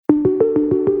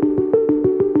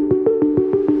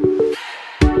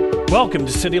Welcome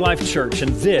to City Life Church,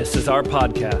 and this is our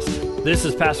podcast. This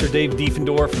is Pastor Dave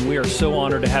Diefendorf, and we are so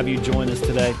honored to have you join us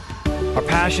today. Our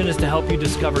passion is to help you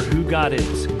discover who God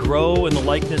is, grow in the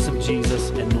likeness of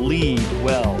Jesus, and lead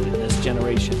well in this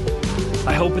generation.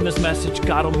 I hope in this message,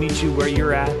 God will meet you where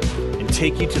you're at and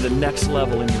take you to the next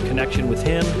level in your connection with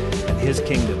Him and His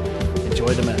kingdom.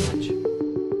 Enjoy the message.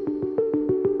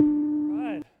 All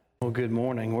right. Well, good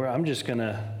morning. I'm just going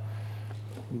to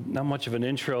not much of an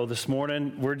intro this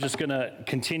morning. We're just going to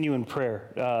continue in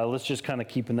prayer. Let's just kind of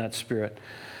keep in that spirit.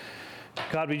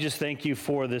 God, we just thank you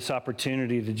for this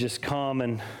opportunity to just come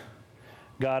and,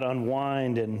 God,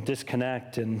 unwind and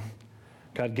disconnect and,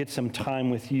 God, get some time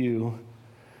with you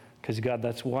because, God,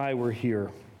 that's why we're here.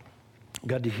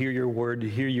 God, to hear your word, to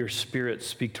hear your spirit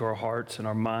speak to our hearts and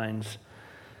our minds.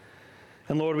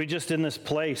 And, Lord, we just in this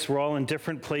place, we're all in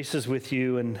different places with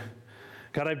you, and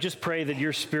God, I just pray that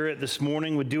your spirit this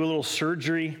morning would do a little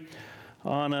surgery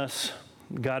on us.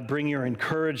 God, bring your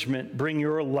encouragement, bring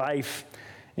your life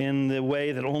in the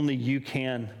way that only you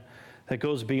can, that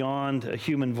goes beyond a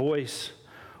human voice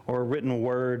or a written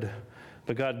word,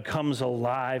 but God comes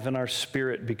alive in our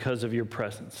spirit because of your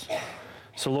presence.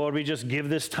 So, Lord, we just give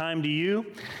this time to you,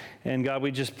 and God,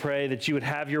 we just pray that you would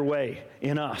have your way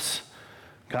in us.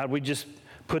 God, we just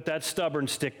put that stubborn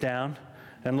stick down.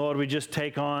 And Lord, we just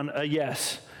take on a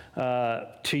yes to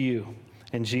you.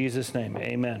 In Jesus' name,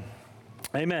 amen.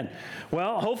 Amen.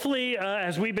 Well, hopefully,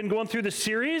 as we've been going through the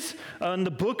series on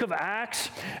the book of Acts,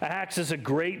 Acts is a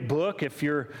great book. If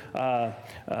you're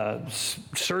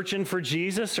searching for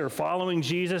Jesus or following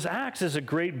Jesus, Acts is a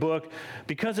great book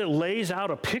because it lays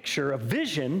out a picture, a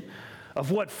vision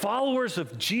of what followers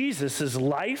of Jesus'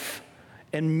 life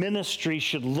and ministry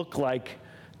should look like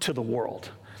to the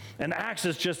world. And Acts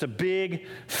is just a big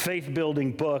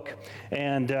faith-building book,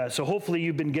 and so hopefully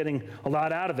you've been getting a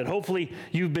lot out of it. Hopefully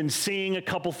you've been seeing a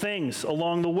couple things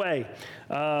along the way.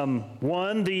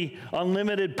 One, the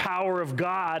unlimited power of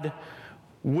God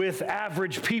with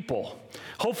average people.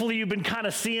 Hopefully you've been kind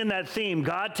of seeing that theme.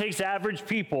 God takes average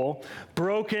people,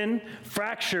 broken,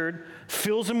 fractured,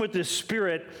 fills them with His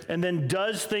Spirit, and then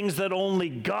does things that only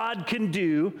God can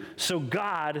do, so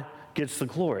God gets the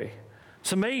glory.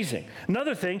 It's amazing.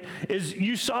 Another thing is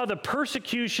you saw the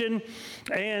persecution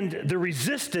and the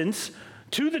resistance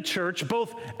to the church,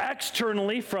 both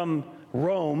externally from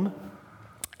Rome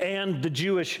and the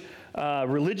Jewish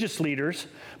religious leaders,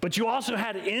 but you also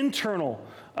had internal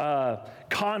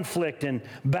conflict and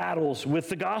battles with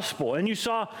the gospel. And you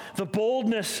saw the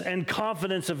boldness and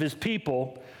confidence of His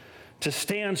people to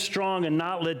stand strong and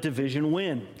not let division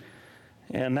win.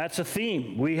 And that's a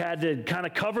theme. We had to kind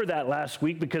of cover that last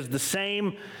week because the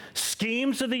same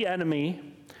schemes of the enemy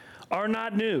are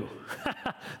not new.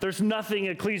 There's nothing,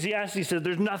 Ecclesiastes says,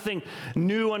 there's nothing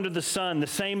new under the sun. The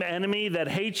same enemy that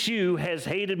hates you has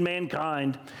hated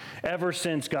mankind ever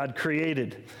since God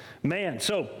created man.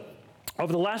 So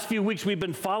over the last few weeks, we've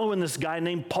been following this guy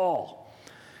named Paul.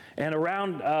 And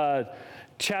around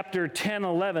chapter 10,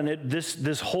 11,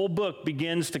 this whole book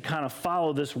begins to kind of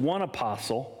follow this one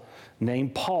apostle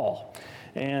named Paul.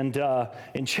 And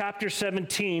in chapter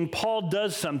 17, Paul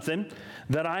does something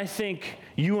that I think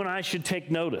you and I should take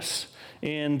notice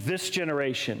in this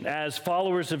generation as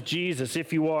followers of Jesus,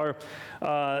 if you are,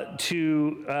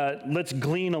 let's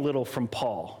glean a little from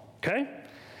Paul, okay?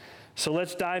 So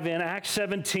let's dive in. Acts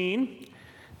 17,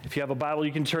 if you have a Bible,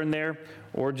 you can turn there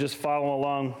or just follow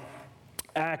along.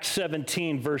 Acts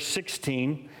 17, verse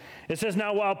 16. It says,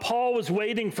 "Now while Paul was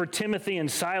waiting for Timothy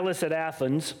and Silas at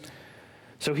Athens,"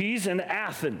 so he's in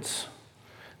Athens,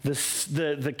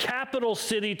 the capital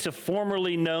city to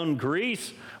formerly known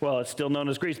Greece. Well, it's still known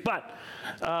as Greece, but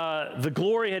the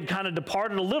glory had kind of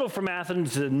departed a little from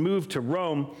Athens and moved to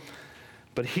Rome.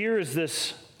 But here is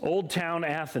this old town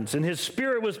Athens, and his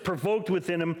spirit was provoked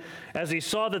within him as he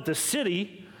saw that the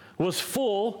city was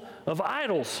full of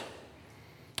idols.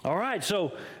 All right,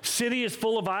 so city is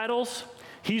full of idols.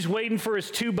 He's waiting for his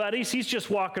two buddies. He's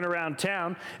just walking around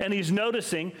town, and he's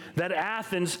noticing that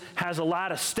Athens has a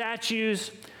lot of statues,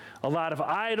 a lot of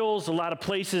idols, a lot of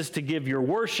places to give your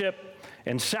worship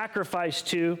and sacrifice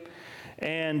to.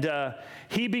 And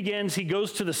he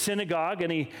goes to the synagogue,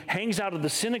 and he hangs out at the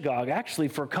synagogue actually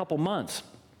for a couple months.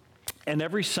 And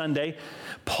every Sunday,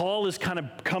 Paul is kind of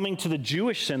coming to the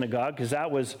Jewish synagogue because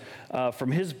that was,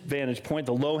 from his vantage point,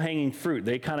 the low-hanging fruit.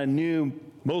 They kind of knew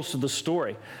most of the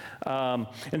story.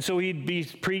 And so he'd be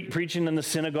preaching in the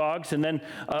synagogues, and then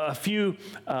a few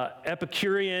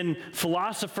Epicurean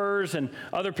philosophers and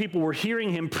other people were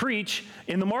hearing him preach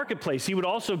in the marketplace. He would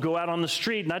also go out on the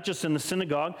street, not just in the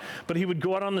synagogue, but he would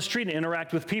go out on the street and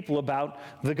interact with people about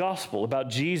the gospel, about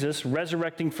Jesus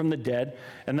resurrecting from the dead,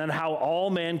 and then how all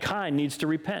mankind needs to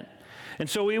repent. And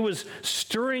so he was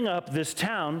stirring up this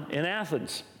town in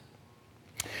Athens.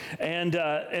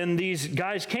 And these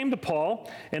guys came to Paul.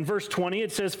 In verse 20,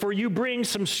 it says, "For you bring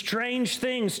some strange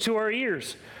things to our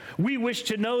ears. We wish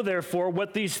to know, therefore,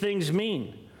 what these things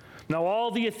mean." Now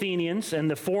all the Athenians and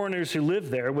the foreigners who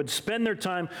lived there would spend their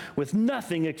time with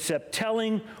nothing except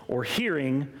telling or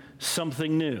hearing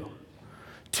something new.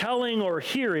 Telling or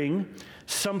hearing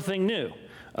something new.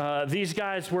 These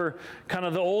guys were kind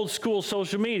of the old school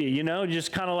social media,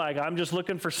 just kind of like, I'm just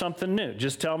looking for something new.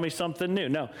 Just tell me something new.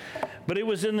 No. But it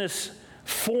was in this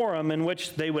forum in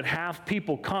which they would have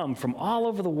people come from all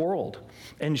over the world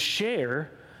and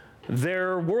share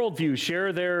their worldview, share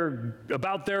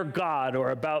about their God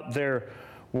or about their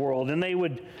world. And they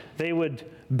would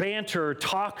banter,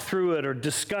 talk through it, or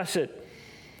discuss it.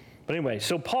 But anyway,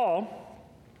 so Paul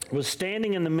was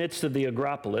standing in the midst of the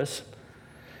Acropolis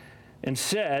and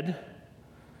said,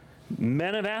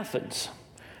 "Men of Athens."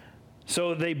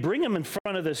 So they bring him in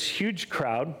front of this huge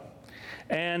crowd,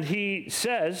 and he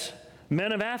says,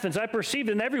 "Men of Athens, I perceive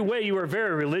in every way you are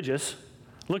very religious.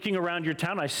 Looking around your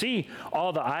town, I see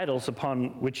all the idols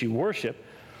upon which you worship."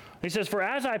 He says, "For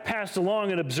as I passed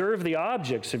along and observed the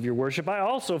objects of your worship, I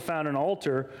also found an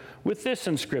altar with this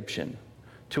inscription,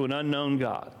 'To an unknown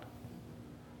God.'"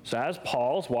 So as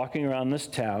Paul's walking around this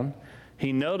town,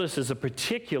 he notices a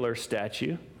particular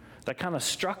statue that kind of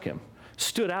struck him,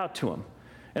 stood out to him.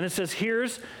 And it says,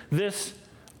 here's this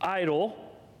idol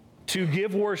to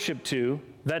give worship to,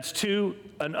 that's to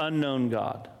an unknown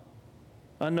God.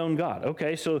 Unknown God.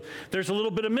 Okay, so there's a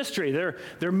little bit of mystery.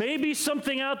 There may be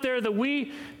something out there that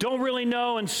we don't really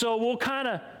know, and so we'll kind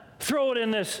of throw it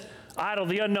in this idol,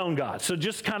 the unknown God. So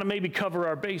just kind of maybe cover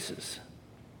our bases.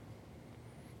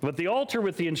 But the altar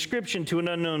with the inscription, "To an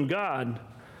unknown God,"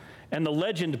 and the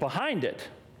legend behind it,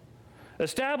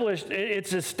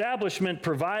 its establishment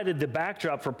provided the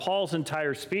backdrop for Paul's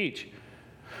entire speech.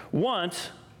 Once,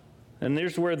 and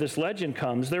there's where this legend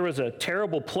comes, there was a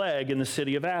terrible plague in the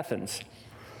city of Athens.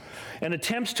 And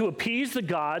attempts to appease the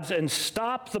gods and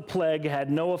stop the plague had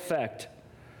no effect.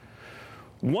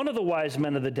 One of the wise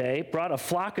men of the day brought a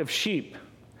flock of sheep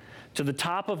to the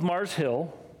top of Mars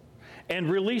Hill and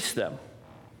released them.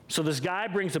 So this guy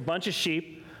brings a bunch of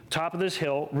sheep, top of this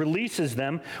hill, releases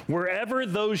them. Wherever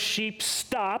those sheep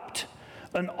stopped,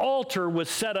 an altar was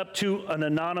set up to an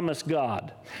anonymous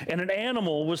god, and an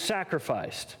animal was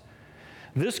sacrificed.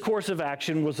 This course of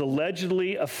action was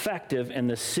allegedly effective, and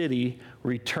the city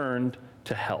returned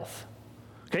to health.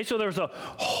 Okay, so there's a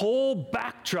whole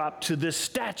backdrop to this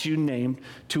statue named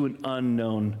 "To an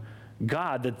Unknown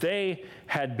God," that they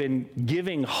had been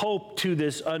giving hope to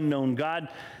this unknown God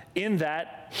in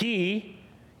that he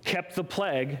kept the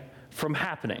plague from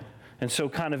happening. And so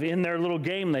kind of in their little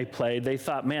game they played, they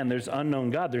thought, man, there's unknown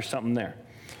God, there's something there.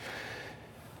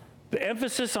 The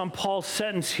emphasis on Paul's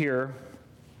sentence here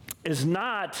is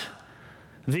not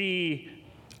the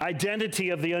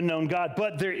identity of the unknown God,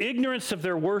 but their ignorance of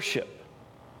their worship.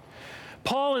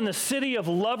 Paul, in the city of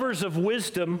lovers of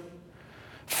wisdom,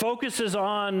 focuses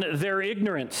on their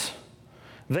ignorance.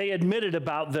 They admitted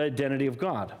about the identity of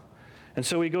God. And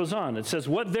so he goes on. It says,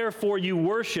 "What therefore you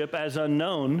worship as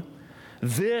unknown,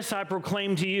 this I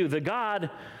proclaim to you, the God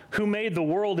who made the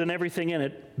world and everything in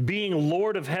it, being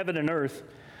Lord of heaven and earth,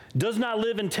 does not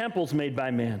live in temples made by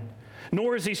man,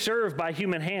 nor is he served by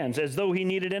human hands as though he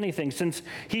needed anything, since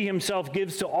he himself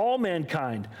gives to all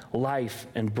mankind life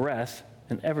and breath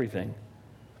and everything.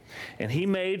 And he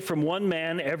made from one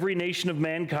man every nation of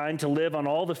mankind to live on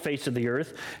all the face of the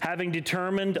earth, having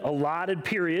determined allotted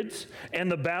periods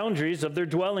and the boundaries of their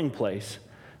dwelling place,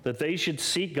 that they should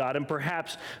seek God and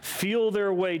perhaps feel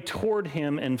their way toward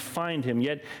him and find him.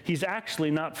 Yet he's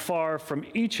actually not far from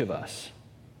each of us.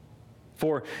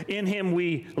 For in him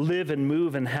we live and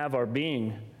move and have our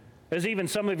being. As even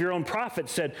some of your own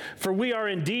prophets said, for we are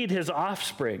indeed his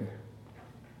offspring.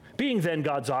 Being then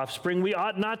God's offspring, we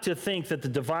ought not to think that the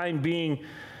divine being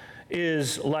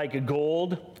is like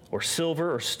gold or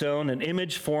silver or stone, an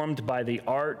image formed by the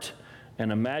art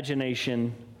and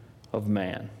imagination of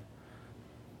man.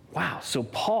 Wow, so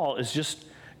Paul is just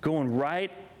going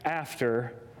right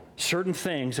after certain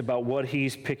things about what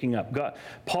he's picking up.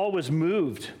 Paul was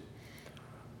moved.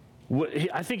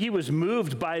 I think he was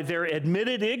moved by their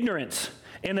admitted ignorance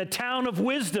in a town of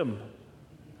wisdom.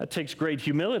 That takes great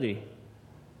humility.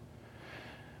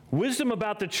 wisdom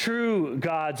about the true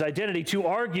God's identity, to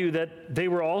argue that they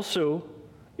were also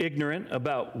ignorant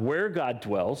about where God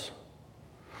dwells,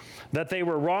 that they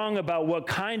were wrong about what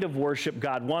kind of worship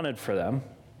God wanted for them,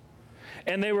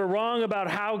 and they were wrong about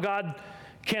how God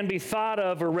can be thought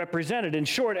of or represented. In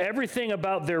short, everything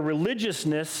about their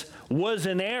religiousness was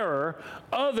an error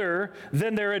other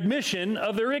than their admission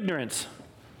of their ignorance.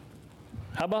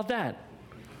 How about that?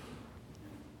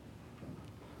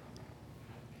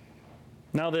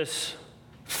 Now, this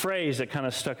phrase that kind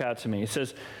of stuck out to me, it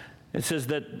says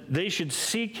that they should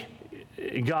seek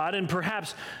God and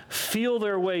perhaps feel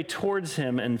their way towards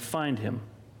him and find him.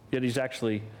 Yet he's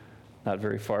actually not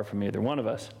very far from either one of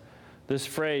us. This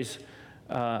phrase,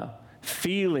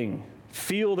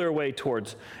 feel their way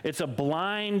towards, it's a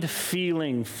blind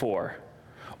feeling for.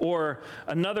 Or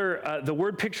another, the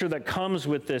word picture that comes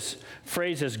with this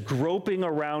phrase is groping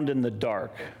around in the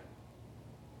dark.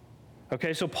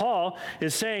 Okay, so Paul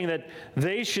is saying that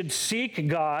they should seek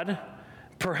God,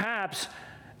 perhaps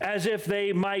as if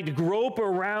they might grope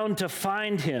around to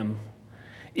find him,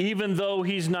 even though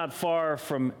he's not far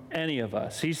from any of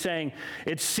us. He's saying,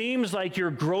 it seems like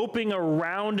you're groping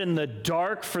around in the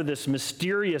dark for this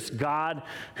mysterious God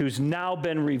who's now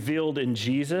been revealed in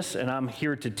Jesus, and I'm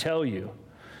here to tell you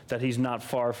that he's not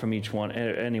far from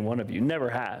any one of you. Never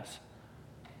has.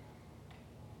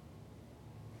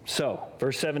 So,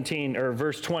 verse 17, or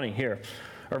verse 20 here,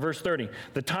 or verse 30.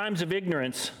 The times of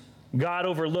ignorance God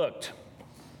overlooked.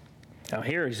 Now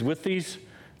here he's with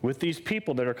these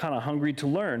people that are kind of hungry to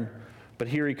learn, but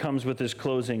here he comes with his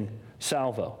closing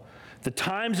salvo. The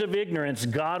times of ignorance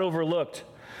God overlooked,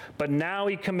 but now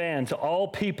he commands all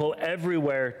people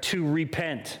everywhere to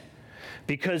repent,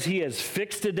 because he has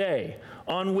fixed a day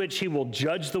on which he will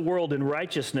judge the world in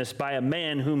righteousness by a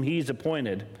man whom he's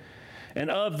appointed. And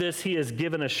of this he has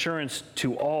given assurance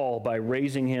to all by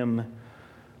raising him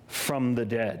from the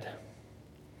dead.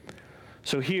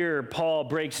 So here Paul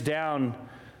breaks down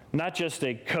not just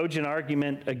a cogent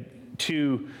argument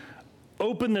to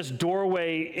open this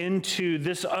doorway into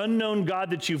this unknown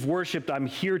God that you've worshiped. I'm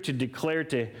here to declare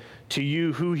to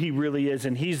you who he really is,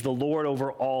 and he's the Lord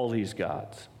over all these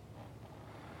gods.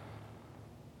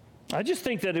 I just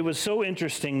think that it was so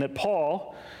interesting that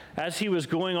Paul, as he was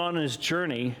going on his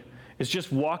journey, is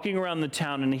just walking around the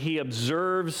town and he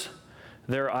observes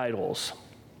their idols.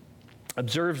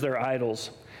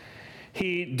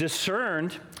 He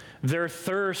discerned their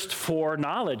thirst for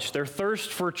knowledge, their thirst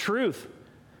for truth.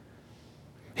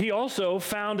 He also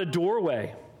found a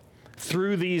doorway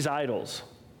through these idols.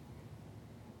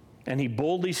 And he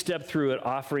boldly stepped through it,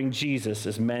 offering Jesus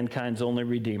as mankind's only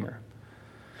Redeemer.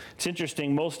 It's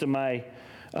interesting, most of my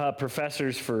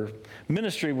professors for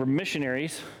ministry were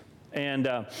missionaries. And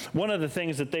one of the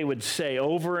things that they would say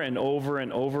over and over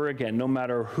and over again, no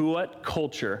matter what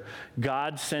culture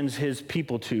God sends his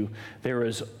people to, there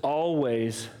is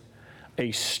always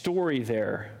a story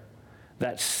there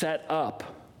that's set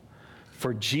up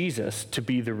for Jesus to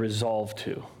be the resolve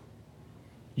to.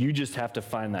 You just have to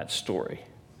find that story.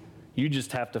 You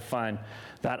just have to find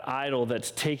that idol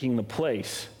that's taking the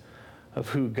place of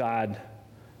who God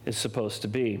is supposed to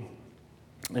be.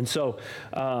 And so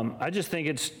I just think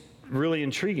it's really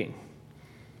intriguing.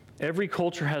 Every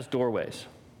culture has doorways.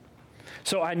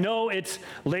 So I know it's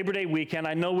Labor Day weekend.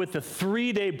 I know with the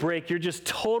 3-day break, you're just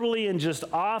totally in just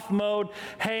off mode.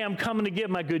 Hey, I'm coming to get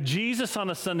my good Jesus on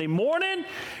a Sunday morning,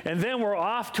 and then we're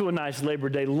off to a nice Labor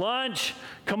Day lunch.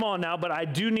 Come on now, but I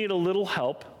do need a little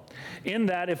help in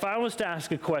that if I was to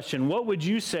ask a question, what would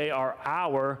you say are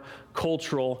our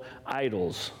cultural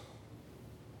idols?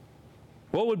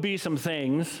 What would be some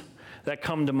things that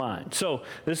come to mind? So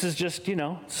this is just,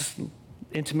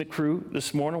 intimate crew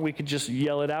this morning. We could just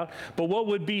yell it out. But what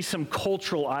would be some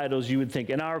cultural idols you would think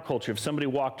in our culture if somebody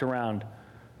walked around?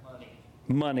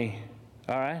 Money.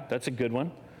 All right, that's a good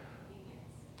one.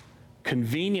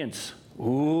 Convenience.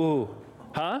 Ooh.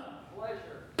 Huh?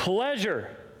 Pleasure.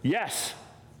 Yes.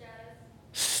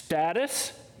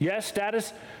 Status. Yes,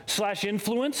 status /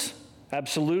 influence.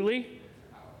 Absolutely.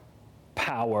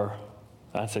 Power.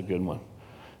 That's a good one.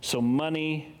 So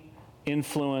money,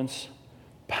 influence,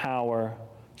 power,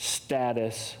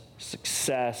 status,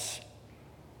 success.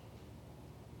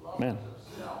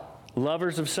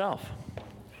 Lovers of self.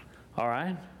 All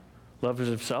right. Lovers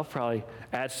of self probably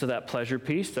adds to that pleasure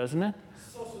piece, doesn't it?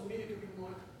 Social media could be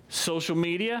one. Social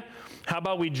media. How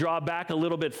about we draw back a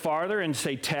little bit farther and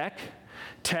say tech?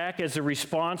 Tech as a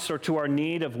response or to our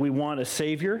need of we want a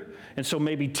savior. And so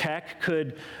maybe tech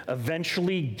could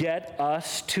eventually get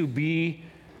us to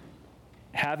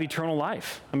have eternal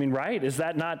life. I mean, right? Is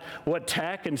that not what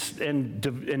tech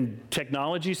and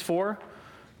technology's for?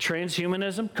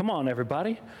 Transhumanism? Come on,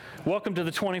 everybody. Welcome to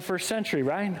the 21st century,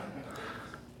 right?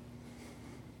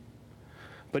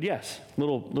 But yes,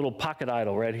 little pocket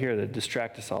idol right here that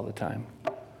distracts us all the time.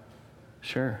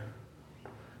 Sure.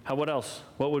 What else?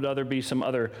 What would be some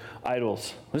other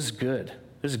idols? This is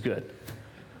good.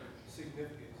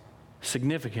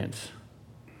 Significance.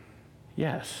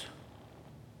 Yes.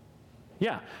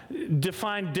 Yeah.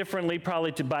 Defined differently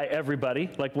probably by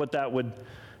everybody, like what that would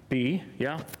be.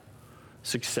 Yeah.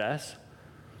 Success.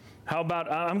 How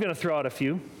about, I'm going to throw out a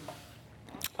few.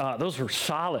 Those were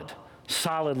solid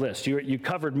list. You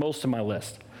covered most of my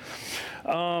list.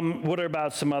 What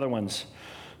about some other ones?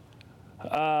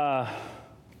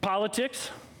 Politics,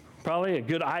 probably a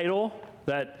good idol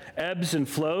that ebbs and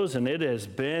flows, and it has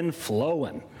been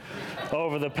flowing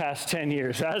over the past 10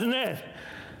 years, hasn't it?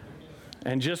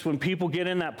 And just when people get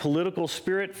in that political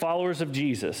spirit, followers of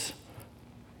Jesus,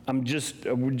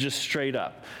 we're just straight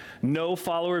up. No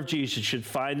follower of Jesus should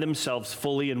find themselves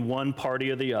fully in one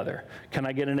party or the other. Can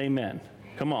I get an amen?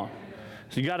 Come on.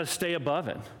 So you got to stay above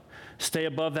it. Stay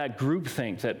above that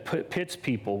groupthink that pits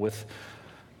people with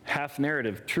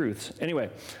half-narrative truths.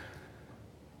 Anyway,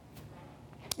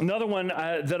 another one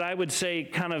that I would say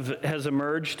kind of has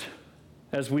emerged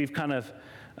as we've kind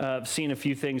of seen a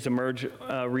few things emerge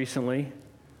recently.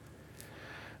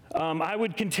 I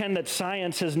would contend that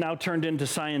science has now turned into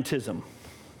scientism.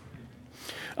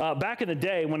 Back in the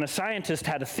day, when a scientist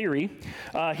had a theory,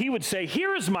 he would say,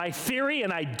 "Here is my theory,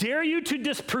 and I dare you to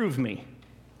disprove me."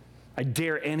 I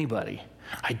dare anybody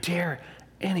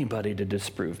to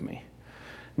disprove me.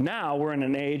 Now we're in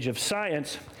an age of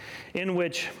science in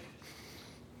which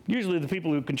usually the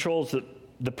people who controls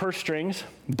the purse strings,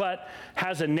 but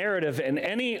has a narrative, and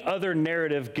any other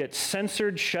narrative gets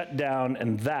censored, shut down,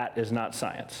 and that is not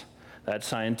science. That's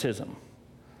scientism.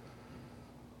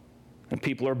 And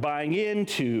people are buying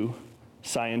into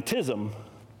scientism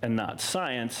and not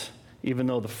science, even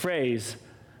though the phrase,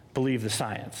 believe the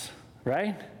science,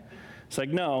 right? It's like,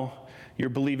 no, you're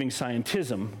believing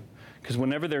scientism, because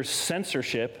whenever there's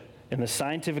censorship in the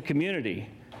scientific community,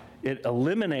 it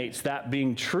eliminates that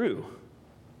being true,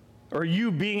 or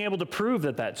you being able to prove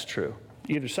that that's true,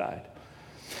 either side.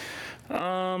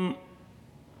 Another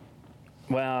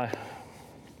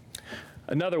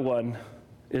one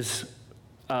is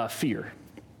fear.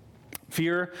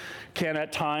 Fear can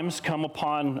at times come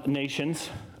upon nations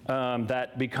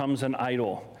that becomes an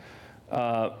idol,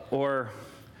 or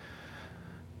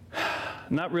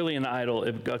not really an idol,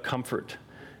 a comfort.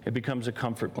 It becomes a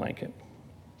comfort blanket.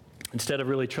 Instead of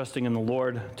really trusting in the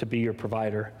Lord to be your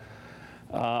provider,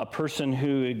 a person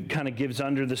who kind of gives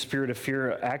under the spirit of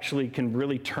fear actually can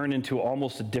really turn into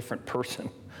almost a different person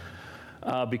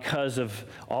because of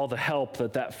all the help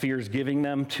that fear is giving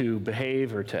them to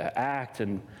behave or to act,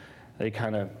 and they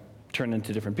kind of turn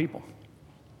into different people.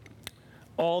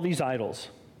 All these idols,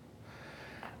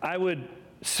 I would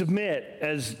submit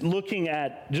as looking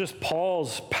at just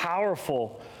Paul's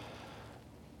powerful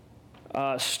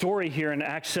story here in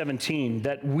Acts 17,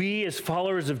 that we as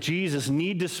followers of Jesus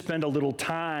need to spend a little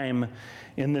time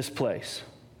in this place.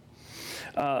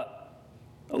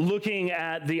 Looking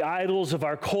at the idols of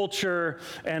our culture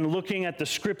and looking at the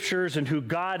scriptures and who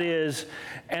God is,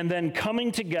 and then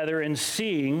coming together and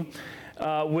seeing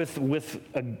with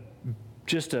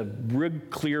just a real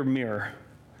clear mirror,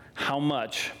 how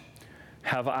much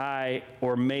have I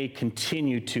or may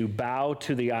continue to bow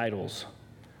to the idols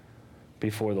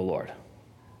before the Lord.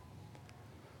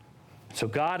 So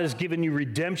God has given you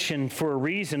redemption for a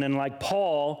reason, and like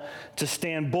Paul, to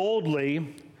stand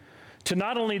boldly, to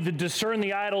not only to discern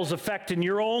the idols' effect in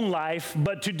your own life,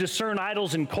 but to discern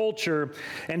idols in culture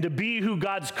and to be who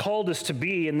God's called us to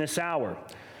be in this hour.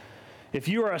 If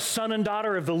you are a son and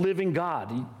daughter of the living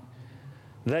God,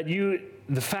 the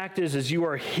fact is you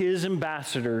are his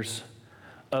ambassadors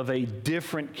of a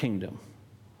different kingdom.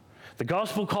 The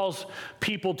gospel calls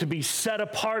people to be set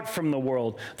apart from the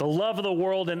world, the love of the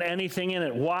world and anything in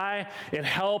it. Why? It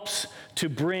helps to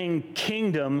bring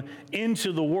kingdom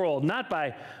into the world, not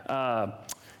by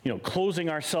closing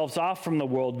ourselves off from the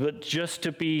world, but just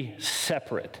to be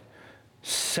separate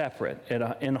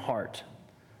in heart.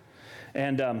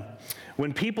 And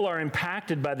when people are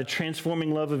impacted by the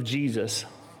transforming love of Jesus,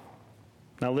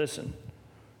 now listen,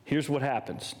 here's what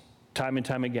happens time and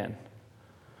time again,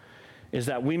 is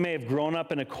that we may have grown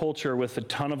up in a culture with a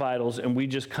ton of idols, and we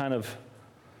just kind of,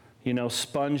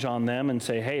 sponge on them and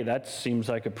say, hey, that seems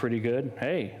like a pretty good,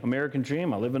 hey, American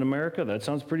dream, I live in America, that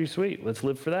sounds pretty sweet, let's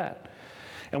live for that.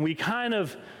 And we kind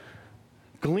of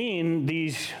glean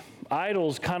these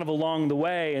idols kind of along the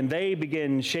way, and they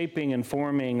begin shaping and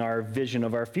forming our vision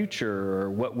of our future or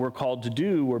what we're called to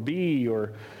do or be.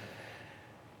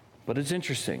 But it's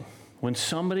interesting. When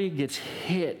somebody gets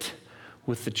hit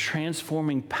with the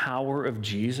transforming power of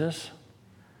Jesus,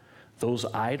 those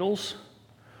idols,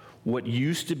 what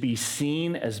used to be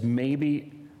seen as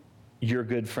maybe your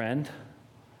good friend,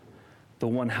 the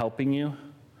one helping you,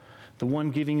 the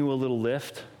one giving you a little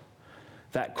lift,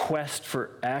 that quest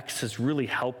for X is really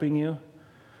helping you.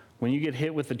 When you get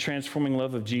hit with the transforming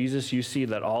love of Jesus, you see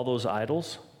that all those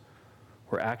idols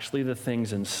were actually the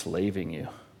things enslaving you,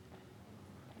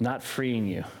 not freeing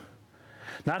you,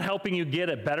 not helping you get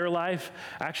a better life,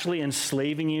 actually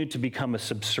enslaving you to become a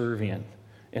subservient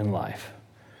in life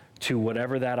to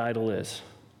whatever that idol is.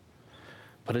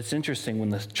 But it's interesting when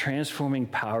the transforming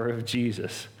power of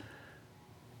Jesus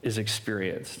is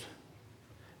experienced.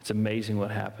 It's amazing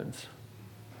what happens.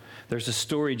 There's a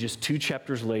story just 2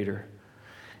 chapters later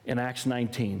in Acts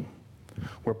 19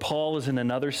 where Paul is in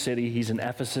another city. He's in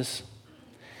Ephesus,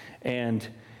 and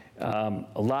a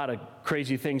lot of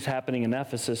crazy things happening in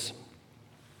Ephesus.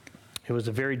 It was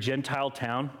a very Gentile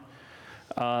town.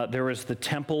 There was the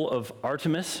temple of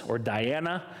Artemis or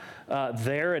Diana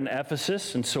there in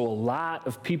Ephesus, and so a lot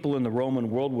of people in the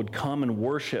Roman world would come and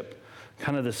worship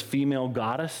kind of this female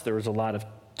goddess. There was a lot of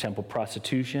temple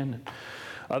prostitution,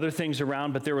 other things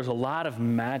around, but there was a lot of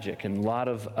magic and a lot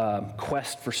of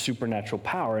quest for supernatural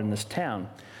power in this town.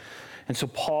 And so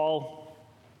Paul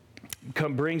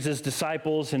brings his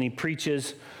disciples and he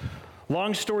preaches.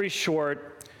 Long story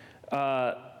short,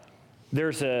 long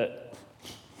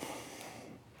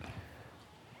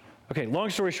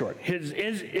story short,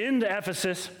 in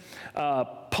Ephesus,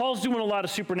 Paul's doing a lot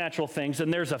of supernatural things,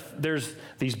 and there's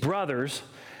these brothers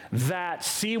that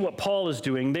see what Paul is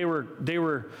doing. They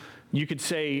were, you could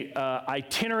say,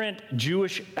 itinerant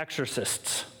Jewish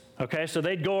exorcists. Okay, so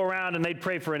they'd go around and they'd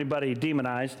pray for anybody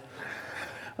demonized.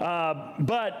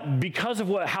 But because of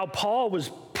how Paul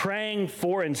was praying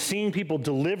for and seeing people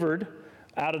delivered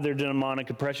out of their demonic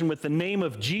oppression with the name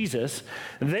of Jesus,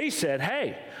 they said,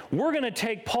 hey, we're going to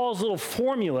take Paul's little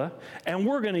formula and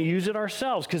we're going to use it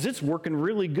ourselves because it's working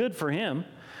really good for him.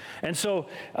 And so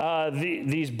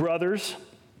these brothers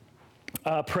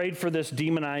prayed for this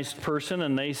demonized person,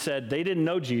 and they said they didn't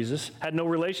know Jesus, had no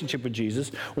relationship with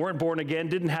Jesus, weren't born again,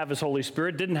 didn't have his Holy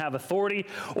Spirit, didn't have authority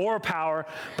or power,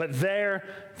 but they're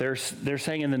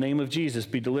saying in the name of Jesus,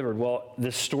 be delivered. Well,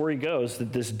 this story goes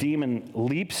that this demon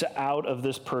leaps out of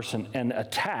this person and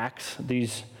attacks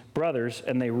these brothers,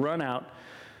 and they run out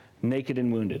naked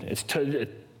and wounded. It's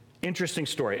interesting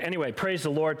story. Anyway, praise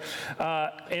the Lord.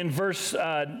 In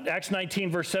Acts 19,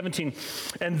 verse 17,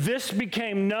 and this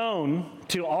became known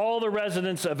to all the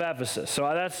residents of Ephesus. So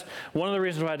that's one of the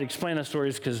reasons why I had to explain that story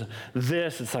is because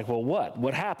it's like, well,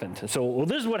 what happened? So, well,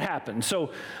 this is what happened.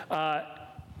 So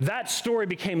that story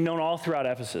became known all throughout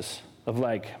Ephesus of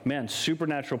like, man,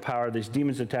 supernatural power, these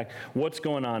demons attack, what's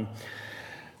going on?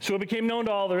 So it became known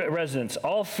to all the residents.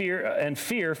 All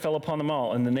fear fell upon them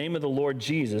all, and the name of the Lord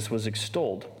Jesus was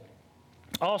extolled.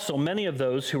 Also, many of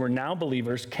those who were now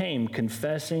believers came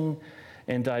confessing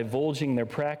and divulging their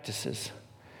practices.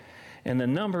 And the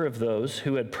number of those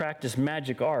who had practiced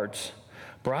magic arts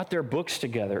brought their books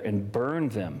together and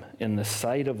burned them in the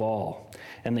sight of all.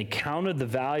 And they counted the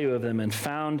value of them and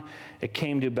found it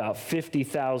came to about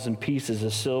 50,000 pieces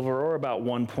of silver, or about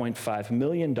 $1.5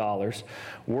 million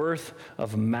worth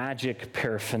of magic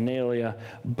paraphernalia,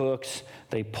 books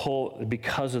they pulled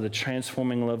because of the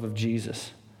transforming love of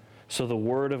Jesus. So the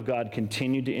word of God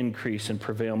continued to increase and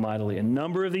prevail mightily. A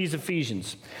number of these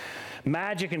Ephesians,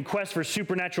 magic and quest for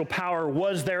supernatural power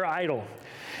was their idol.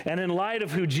 And in light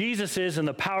of who Jesus is and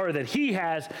the power that he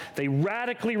has, they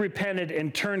radically repented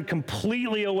and turned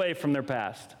completely away from their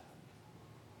past.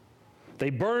 They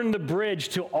burned the bridge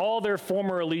to all their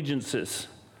former allegiances.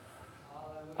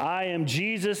 I am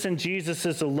Jesus and Jesus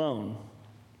is alone.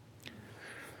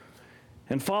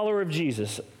 And follower of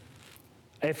Jesus,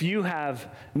 if you have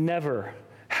never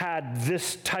had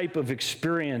this type of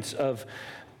experience of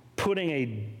putting a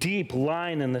deep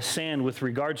line in the sand with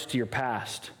regards to your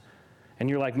past,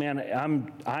 and you're like,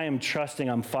 man, I am trusting,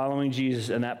 I'm following Jesus,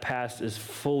 and that past is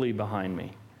fully behind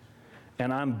me,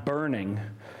 and I'm burning.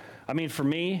 I mean, for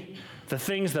me, the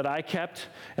things that I kept,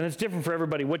 and it's different for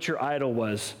everybody, what your idol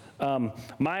was.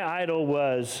 My idol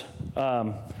was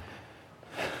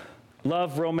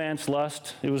love, romance,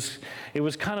 lust. It was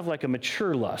kind of like a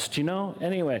mature lust, you know?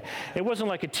 Anyway, it wasn't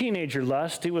like a teenager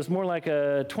lust. It was more like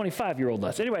a 25-year-old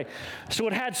lust. Anyway, so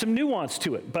it had some nuance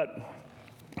to it. But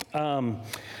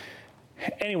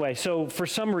anyway, so for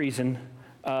some reason,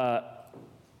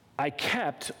 I I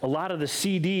kept a lot of the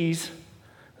CDs.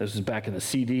 This was back in the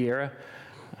CD era.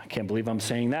 I can't believe I'm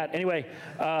saying that. Anyway,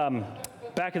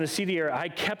 back in the CD era, I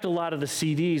kept a lot of the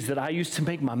CDs that I used to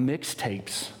make my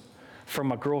mixtapes for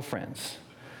my girlfriends.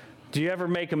 Do you ever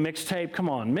make a mixtape? Come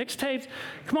on, mixtapes?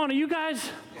 Come on, are you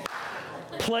guys?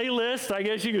 Playlist, I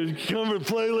guess you could come with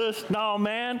playlist. No,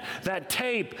 man, that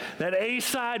tape, that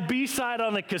A-side, B-side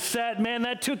on the cassette, man,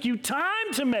 that took you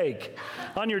time to make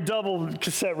on your double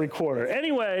cassette recorder.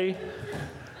 Anyway,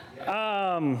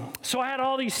 so I had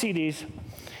all these CDs,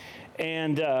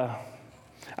 and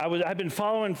I've been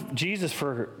following Jesus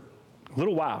for a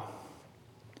little while,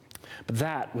 but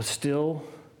that was still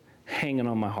hanging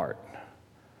on my heart.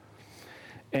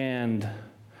 And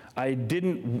I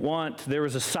didn't want, there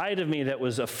was a side of me that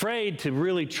was afraid to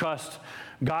really trust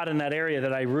God in that area,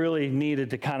 that I really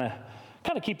needed to kind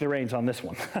of keep the reins on this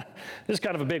one. This is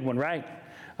kind of a big one, right?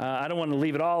 I don't want to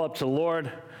leave it all up to the Lord,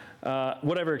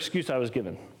 whatever excuse I was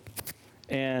given.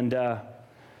 And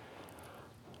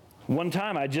one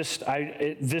time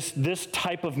this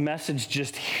type of message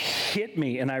just hit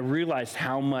me, and I realized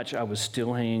how much I was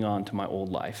still hanging on to my old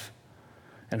life.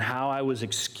 And how I was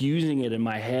excusing it in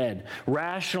my head,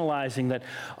 rationalizing that,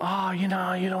 you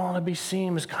don't want to be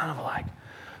seen as kind of like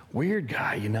weird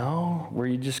guy, where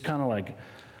you just kind of like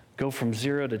go from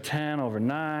 0 to 10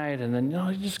 overnight, and then,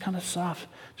 you just kind of soft,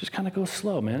 just kind of go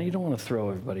slow, man. You don't want to throw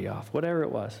everybody off, whatever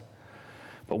it was.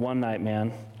 But one night,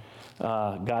 man,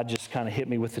 God just kind of hit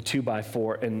me with the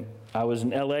 2x4, and I was in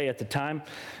LA at the time,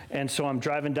 and so I'm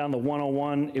driving down the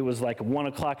 101. It was like 1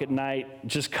 o'clock at night,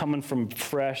 just coming from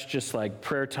fresh, just like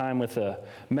prayer time with a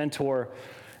mentor,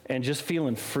 and just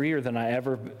feeling freer than I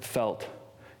ever felt,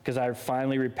 because I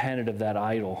finally repented of that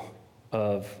idol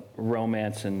of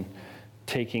romance and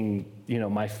taking,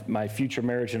 my future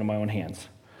marriage into my own hands.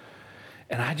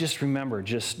 And I just remember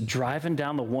just driving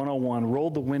down the 101,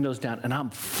 rolled the windows down, and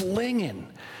I'm flinging.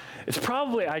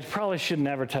 I probably shouldn't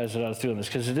advertise that I was doing this,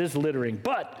 because it is littering,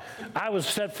 but I was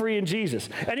set free in Jesus.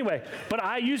 Anyway, but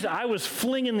I was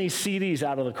flinging these CDs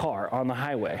out of the car on the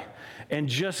highway and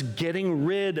just getting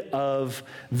rid of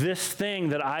this thing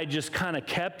that I just kind of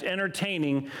kept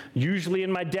entertaining, usually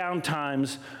in my down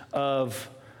times of,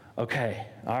 okay,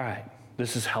 all right,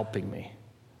 this is helping me.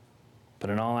 But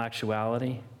in all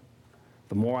actuality,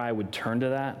 the more I would turn to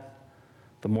that,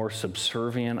 the more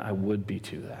subservient I would be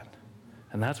to that.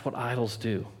 And that's what idols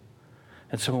do.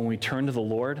 And so when we turn to the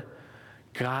Lord,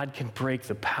 God can break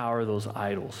the power of those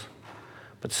idols.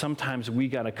 But sometimes we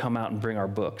got to come out and bring our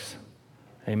books.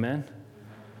 Amen?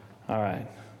 All right.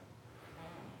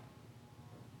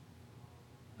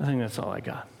 I think that's all I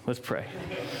got. Let's pray.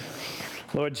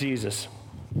 Lord Jesus,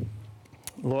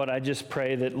 Lord, I just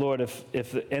pray that, Lord,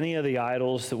 if any of the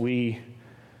idols that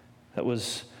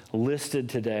was listed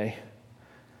today,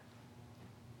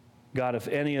 God, if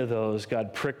any of those,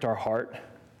 God, pricked our heart,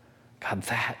 God,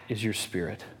 that is your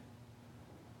Spirit.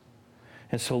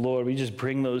 And so, Lord, we just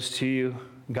bring those to you.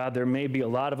 God, there may be a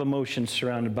lot of emotions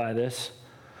surrounded by this,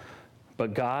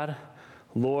 but God,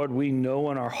 Lord, we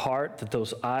know in our heart that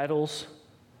those idols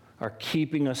are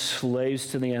keeping us slaves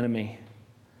to the enemy,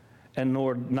 and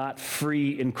Lord, not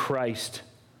free in Christ.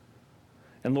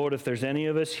 And Lord, if there's any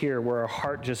of us here where our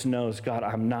heart just knows, God,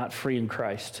 I'm not free in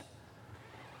Christ,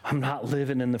 I'm not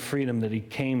living in the freedom that he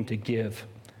came to give.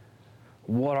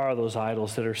 What are those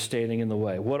idols that are standing in the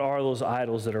way? What are those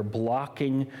idols that are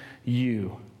blocking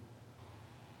you?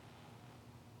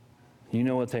 You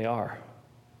know what they are.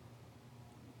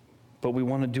 But we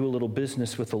want to do a little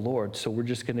business with the Lord, so we're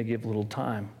just going to give a little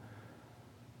time.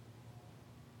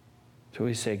 So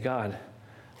we say, God,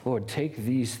 Lord, take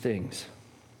these things.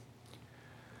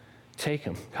 Take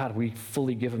them. God, we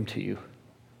fully give them to you.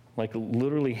 Like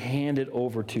literally hand it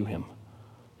over to him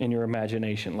in your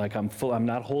imagination. Like I'm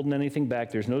not holding anything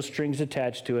back. There's no strings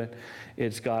attached to it.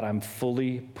 It's, God, I'm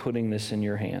fully putting this in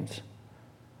your hands.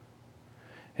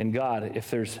 And God, if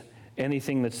there's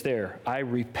anything that's there, I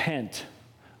repent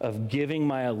of giving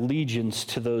my allegiance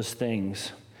to those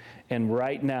things. And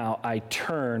right now, I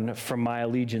turn from my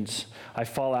allegiance. I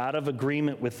fall out of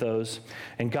agreement with those.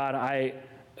 And God, I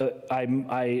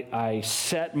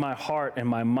set my heart and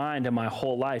my mind and my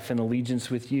whole life in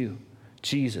allegiance with you,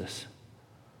 Jesus.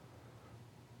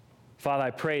 Father,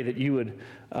 I pray that you would,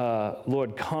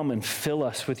 Lord, come and fill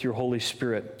us with your Holy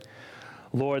Spirit.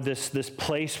 Lord, this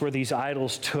place where these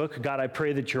idols took, God, I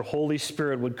pray that your Holy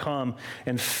Spirit would come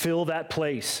and fill that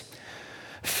place.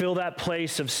 Fill that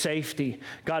place of safety.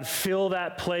 God, fill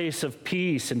that place of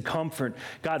peace and comfort.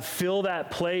 God, fill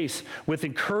that place with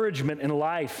encouragement in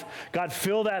life. God,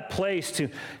 fill that place to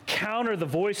counter the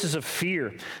voices of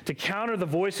fear, to counter the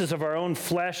voices of our own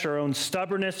flesh, our own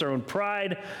stubbornness, our own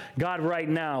pride. God, right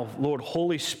now, Lord,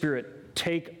 Holy Spirit,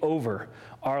 take over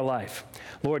our life.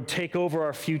 Lord, take over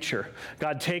our future.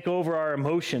 God, take over our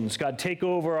emotions. God, take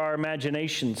over our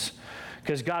imaginations.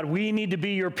 Because, God, we need to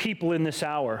be your people in this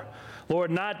hour.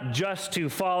 Lord, not just to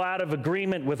fall out of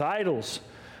agreement with idols,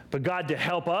 but God, to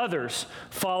help others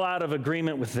fall out of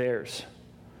agreement with theirs.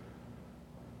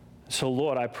 So,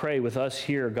 Lord, I pray with us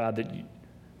here, God, that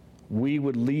we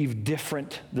would leave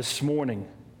different this morning.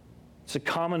 It's a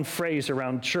common phrase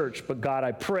around church, but God,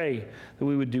 I pray that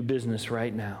we would do business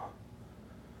right now.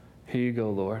 Here you go,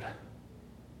 Lord.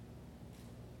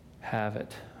 Have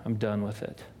it. I'm done with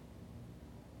it.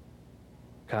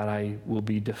 God, I will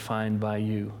be defined by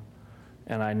you.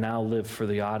 And I now live for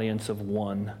the audience of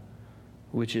one,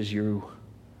 which is you,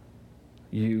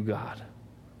 God.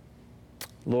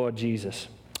 Lord Jesus,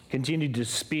 continue to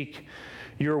speak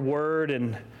your word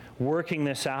and working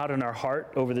this out in our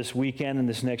heart over this weekend and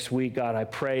this next week. God, I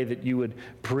pray that you would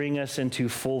bring us into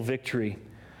full victory,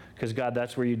 because, God,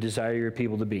 that's where you desire your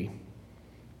people to be.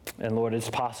 And, Lord, it's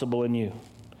possible in you,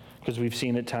 because we've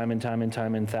seen it time and time and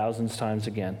time and thousands times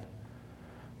again.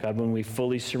 God, when we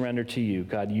fully surrender to you,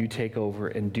 God, you take over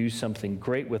and do something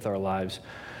great with our lives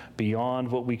beyond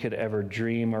what we could ever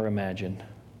dream or imagine,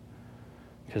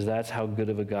 because that's how good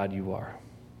of a God you are.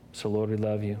 So, Lord, we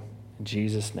love you. In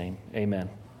Jesus' name, amen.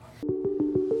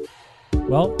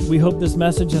 Well, we hope this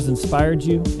message has inspired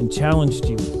you and challenged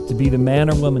you to be the man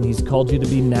or woman he's called you to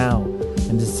be now,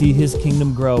 and to see his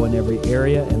kingdom grow in every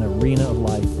area and arena of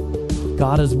life.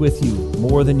 God is with you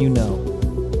more than you know.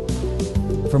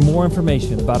 For more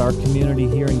information about our community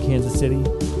here in Kansas City,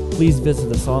 please visit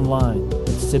us online at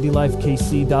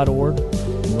citylifekc.org,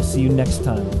 and we'll see you next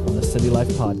time on the City Life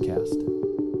Podcast.